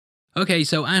Okay,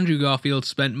 so Andrew Garfield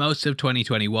spent most of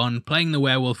 2021 playing the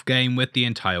werewolf game with the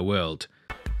entire world.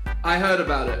 I heard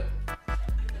about it,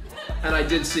 and I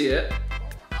did see it,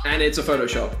 and it's a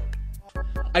Photoshop.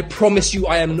 I promise you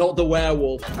I am not the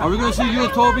werewolf. Are we going to see you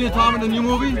and Tobey and Tom in the new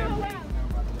movie?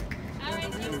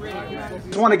 I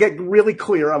just want to get really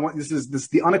clear. This is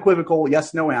the unequivocal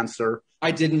yes/no answer.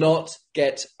 I did not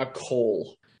get a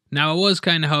call. Now, I was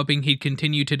kind of hoping he'd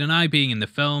continue to deny being in the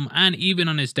film, and even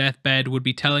on his deathbed would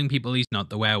be telling people he's not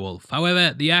the werewolf.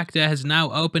 However, the actor has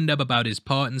now opened up about his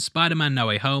part in Spider-Man No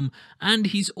Way Home, and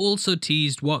he's also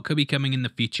teased what could be coming in the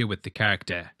future with the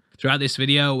character. Throughout this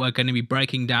video, we're going to be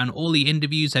breaking down all the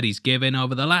interviews that he's given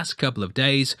over the last couple of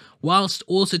days, whilst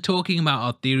also talking about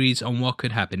our theories on what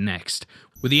could happen next.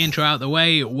 With the intro out the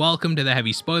way, welcome to the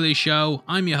Heavy Spoilers Show.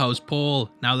 I'm your host Paul.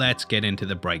 Now let's get into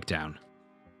the breakdown.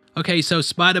 Okay, so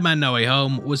Spider-Man No Way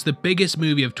Home was the biggest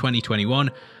movie of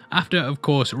 2021, after of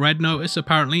course Red Notice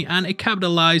apparently, and it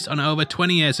capitalised on over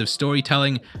 20 years of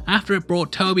storytelling after it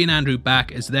brought Tobey and Andrew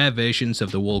back as their versions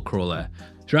of the wall crawler.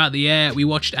 Throughout the year, we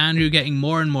watched Andrew getting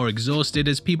more and more exhausted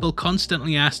as people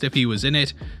constantly asked if he was in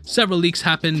it, several leaks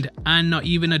happened, and not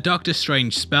even a Doctor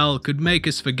Strange spell could make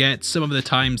us forget some of the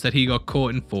times that he got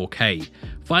caught in 4K.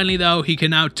 Finally though, he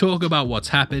can now talk about what's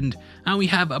happened, and we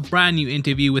have a brand new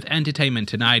interview with Entertainment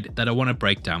Tonight that I want to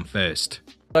break down first.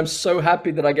 I'm so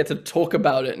happy that I get to talk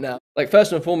about it now. Like,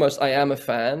 first and foremost, I am a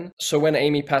fan. So when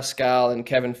Amy Pascal and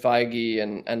Kevin Feige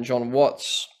and John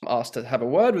Watts asked to have a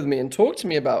word with me and talk to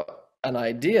me about an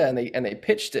idea and they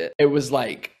pitched it, it was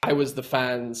like I was the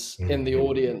fans in the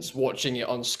audience watching it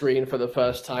on screen for the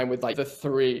first time, with like the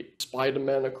three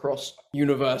Spider-Men across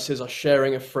universes are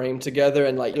sharing a frame together,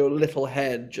 and like your little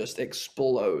head just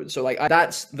explodes. So like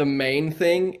that's the main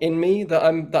thing in me that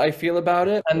I feel about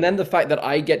it. And then the fact that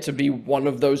I get to be one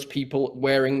of those people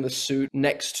wearing the suit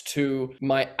next to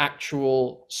my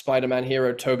actual Spider-Man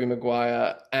hero Tobey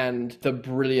Maguire and the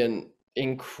brilliant,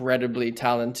 incredibly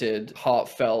talented,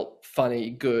 heartfelt, funny,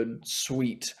 good,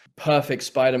 sweet, perfect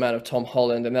Spider-Man of Tom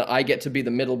Holland, and then I get to be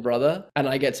the middle brother, and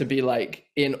I get to be like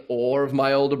in awe of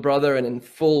my older brother and in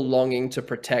full longing to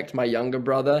protect my younger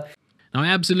brother. Now, I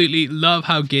absolutely love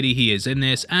how giddy he is in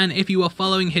this, and if you are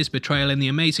following his portrayal in the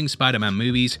Amazing Spider-Man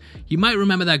movies, you might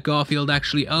remember that Garfield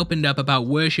actually opened up about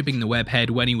worshipping the webhead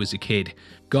when he was a kid.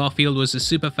 Garfield was a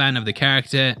super fan of the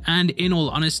character, and in all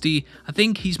honesty, I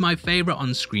think he's my favourite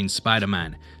on-screen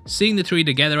Spider-Man. Seeing the three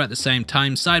together at the same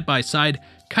time, side by side,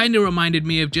 kinda reminded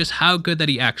me of just how good that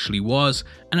he actually was,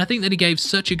 and I think that he gave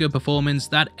such a good performance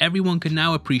that everyone can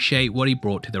now appreciate what he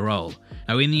brought to the role.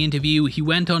 Now, in the interview, he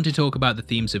went on to talk about the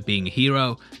themes of being a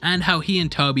hero, and how he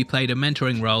and Tobey played a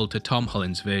mentoring role to Tom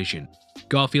Holland's version.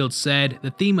 Garfield said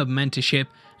the theme of mentorship,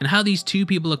 and how these two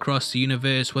people across the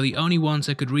universe were the only ones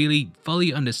that could really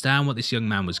fully understand what this young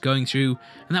man was going through,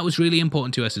 and that was really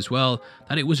important to us as well,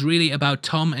 that it was really about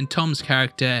Tom and Tom's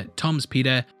character, Tom's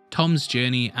Peter, Tom's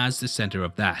journey as the centre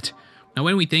of that. Now,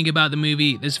 when we think about the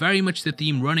movie, there's very much the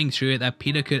theme running through it that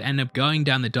Peter could end up going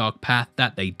down the dark path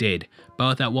that they did.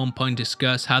 Both at one point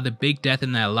discuss how the big death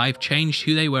in their life changed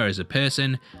who they were as a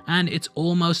person, and it's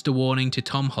almost a warning to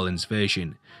Tom Holland's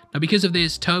version. Now, because of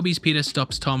this, Tobey's Peter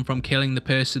stops Tom from killing the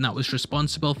person that was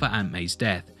responsible for Aunt May's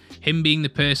death. Him being the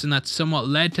person that somewhat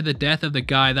led to the death of the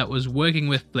guy that was working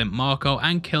with Flint Marko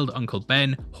and killed Uncle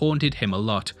Ben haunted him a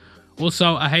lot.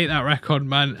 Also, I hate that record,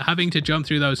 man. Having to jump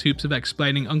through those hoops of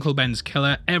explaining Uncle Ben's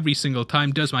killer every single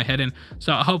time does my head in,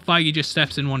 so I hope Feige just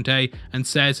steps in one day and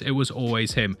says it was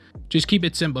always him. Just keep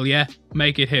it simple, yeah?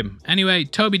 Make it him. Anyway,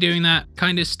 Tobey doing that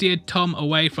kinda steered Tom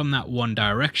away from that one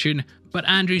direction, but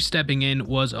Andrew stepping in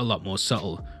was a lot more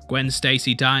subtle. Gwen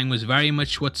Stacy dying was very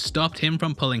much what stopped him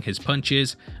from pulling his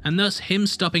punches, and thus him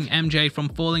stopping MJ from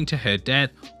falling to her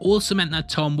death also meant that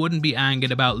Tom wouldn't be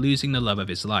angered about losing the love of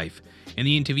his life. In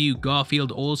the interview,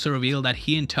 Garfield also revealed that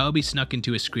he and Tobey snuck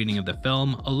into a screening of the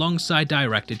film alongside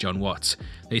director John Watts.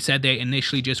 They said they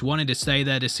initially just wanted to stay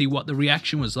there to see what the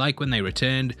reaction was like when they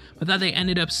returned, but that they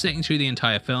ended up sitting through the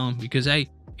entire film because hey,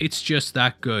 it's just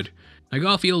that good. Now,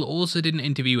 Garfield also did an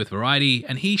interview with Variety,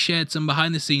 and he shared some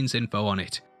behind the scenes info on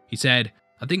it. He said,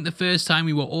 "I think the first time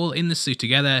we were all in the suit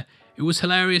together, it was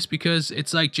hilarious because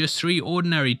it's like just three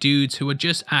ordinary dudes who are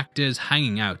just actors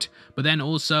hanging out. But then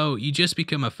also, you just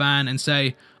become a fan and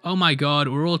say, oh my god,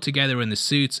 we're all together in the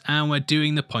suits and we're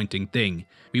doing the pointing thing.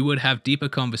 We would have deeper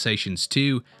conversations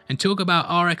too and talk about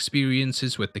our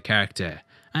experiences with the character.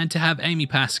 And to have Amy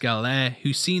Pascal there,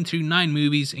 who's seen through 9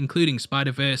 movies including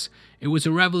Spider-Verse, it was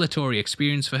a revelatory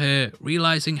experience for her,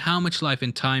 realising how much life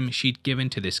and time she'd given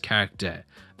to this character.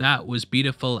 that was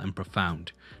beautiful and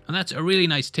profound. And that's a really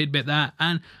nice tidbit that,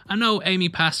 and I know Amy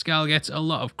Pascal gets a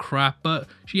lot of crap, but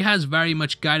she has very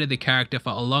much guided the character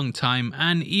for a long time,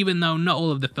 and even though not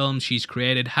all of the films she's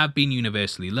created have been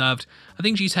universally loved, I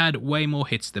think she's had way more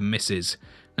hits than misses.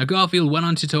 Now Garfield went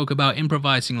on to talk about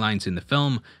improvising lines in the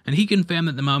film, and he confirmed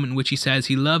that the moment in which he says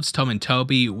he loves Tom and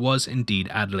Tobey was indeed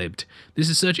ad-libbed. This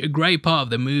is such a great part of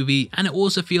the movie, and it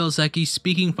also feels like he's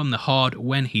speaking from the heart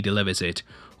when he delivers it.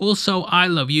 Also, I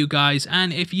love you guys,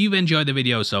 and if you've enjoyed the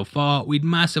video so far, we'd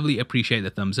massively appreciate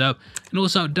the thumbs up, and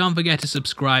also don't forget to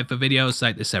subscribe for videos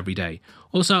like this every day.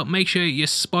 Also, make sure you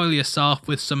spoil yourself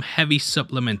with some heavy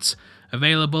supplements,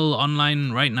 available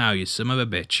online right now, you son of a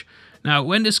bitch. Now,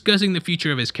 when discussing the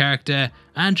future of his character,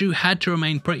 Andrew had to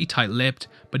remain pretty tight-lipped,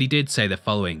 but he did say the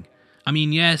following. I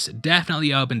mean, yes,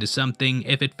 definitely open to something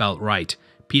if it felt right.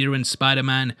 Peter and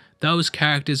Spider-Man, those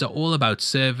characters are all about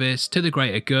service to the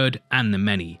greater good and the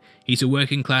many. He's a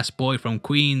working class boy from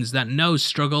Queens that knows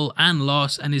struggle and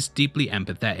loss and is deeply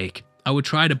empathetic. I would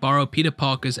try to borrow Peter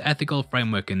Parker's ethical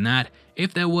framework in that,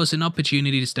 if there was an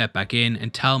opportunity to step back in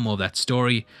and tell more of that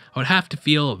story, I would have to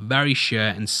feel very sure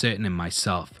and certain in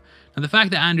myself. Now the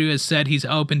fact that Andrew has said he's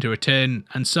open to return,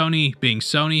 and Sony being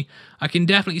Sony, I can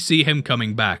definitely see him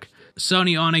coming back.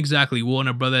 Sony aren't exactly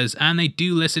Warner Brothers, and they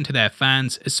do listen to their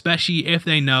fans, especially if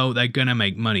they know they're gonna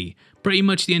make money. Pretty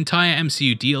much the entire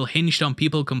MCU deal hinged on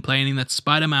people complaining that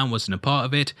Spider-Man wasn't a part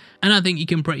of it, and I think you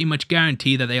can pretty much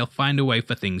guarantee that they'll find a way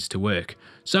for things to work.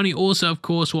 Sony also of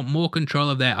course want more control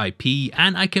of their IP,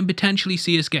 and I can potentially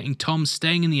see us getting Tom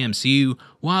staying in the MCU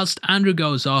whilst Andrew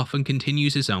goes off and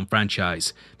continues his own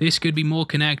franchise. This could be more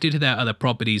connected to their other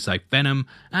properties like Venom,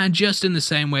 and just in the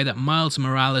same way that Miles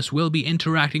Morales will be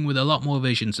interacting with a lot more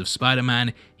versions of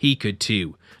Spider-Man, he could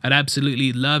too. I'd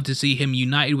absolutely love to see him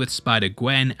united with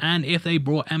Spider-Gwen, and if they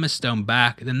brought Emma Stone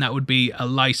back, then that would be a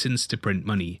license to print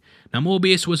money. Now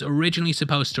Morbius was originally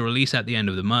supposed to release at the end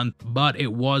of the month, but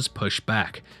it was pushed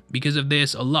back. Because of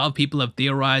this, a lot of people have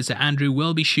theorized that Andrew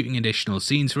will be shooting additional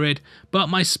scenes for it, but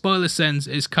my spoiler sense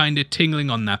is kinda tingling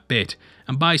on that bit.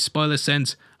 And by spoiler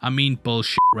sense, I mean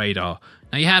bullshit radar.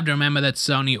 Now you have to remember that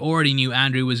Sony already knew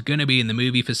Andrew was gonna be in the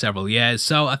movie for several years,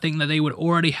 so I think that they would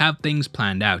already have things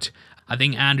planned out. I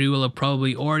think Andrew will have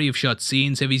probably already have shot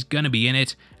scenes if he's gonna be in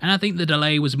it, and I think the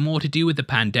delay was more to do with the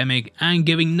pandemic and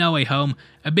giving No Way Home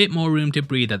a bit more room to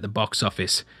breathe at the box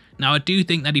office. Now I do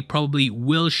think that he probably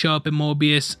will show up in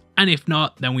Morbius, and if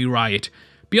not, then we riot.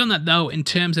 Beyond that though, in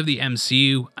terms of the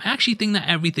MCU, I actually think that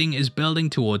everything is building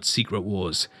towards Secret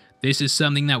Wars. This is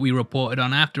something that we reported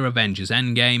on after Avengers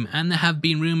Endgame, and there have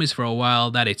been rumours for a while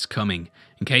that it's coming.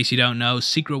 In case you don't know,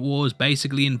 Secret Wars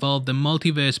basically involved the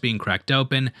multiverse being cracked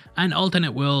open, and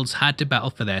alternate worlds had to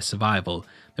battle for their survival.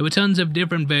 There were tons of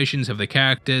different versions of the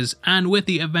characters, and with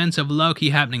the events of Loki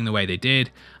happening the way they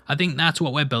did, I think that's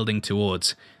what we're building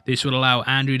towards. This would allow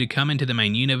Andrew to come into the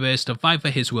main universe to fight for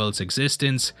his world's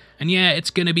existence, and yeah, it's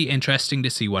gonna be interesting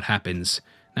to see what happens.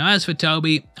 Now as for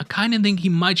Tobey, I kinda think he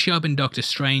might show up in Doctor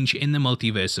Strange in the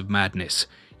Multiverse of Madness.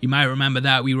 You might remember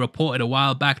that we reported a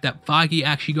while back that Feige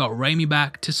actually got Raimi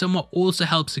back to somewhat also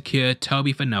help secure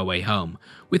Tobey for No Way Home.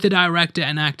 With the director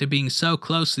and actor being so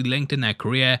closely linked in their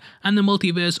career and the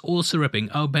multiverse also ripping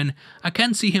open, I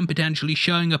can see him potentially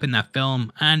showing up in that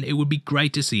film, and it would be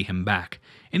great to see him back.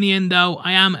 In the end though,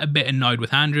 I am a bit annoyed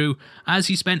with Andrew, as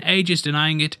he spent ages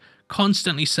denying it,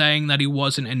 constantly saying that he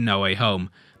wasn't in No Way Home.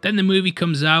 Then the movie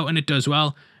comes out and it does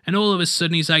well, and all of a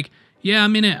sudden he's like, yeah,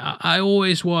 I'm in it, I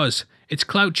always was. It's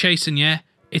clout chasing, yeah?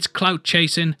 It's clout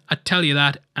chasing, I tell you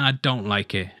that, and I don't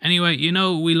like it. Anyway, you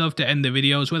know we love to end the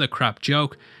videos with a crap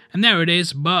joke, and there it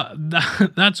is, but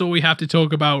that's all we have to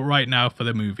talk about right now for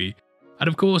the movie. I'd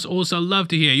of course also love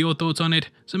to hear your thoughts on it,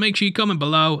 so make sure you comment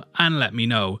below and let me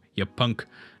know, you punk.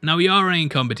 Now we are running a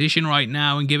competition right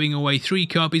now and giving away 3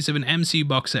 copies of an MCU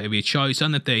box set of your choice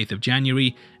on the 30th of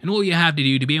January, and all you have to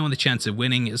do to be in with a chance of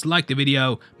winning is like the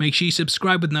video, make sure you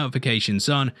subscribe with notifications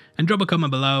on, and drop a comment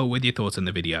below with your thoughts on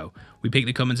the video. We pick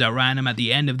the comments at random at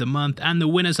the end of the month, and the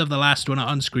winners of the last one are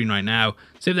on screen right now,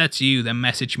 so if that's you, then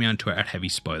message me on Twitter at Heavy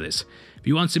Spoilers. If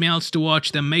you want something else to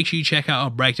watch, then make sure you check out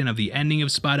our breakdown of the ending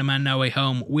of Spider-Man No Way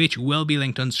Home, which will be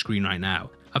linked on screen right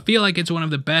now. I feel like it's one of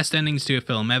the best endings to a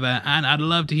film ever, and I'd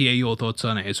love to hear your thoughts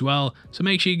on it as well, so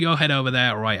make sure you go head over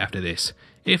there right after this.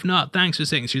 If not, thanks for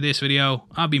sticking through this video.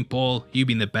 I've been Paul, you've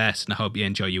been the best, and I hope you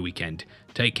enjoy your weekend.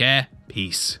 Take care,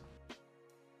 peace.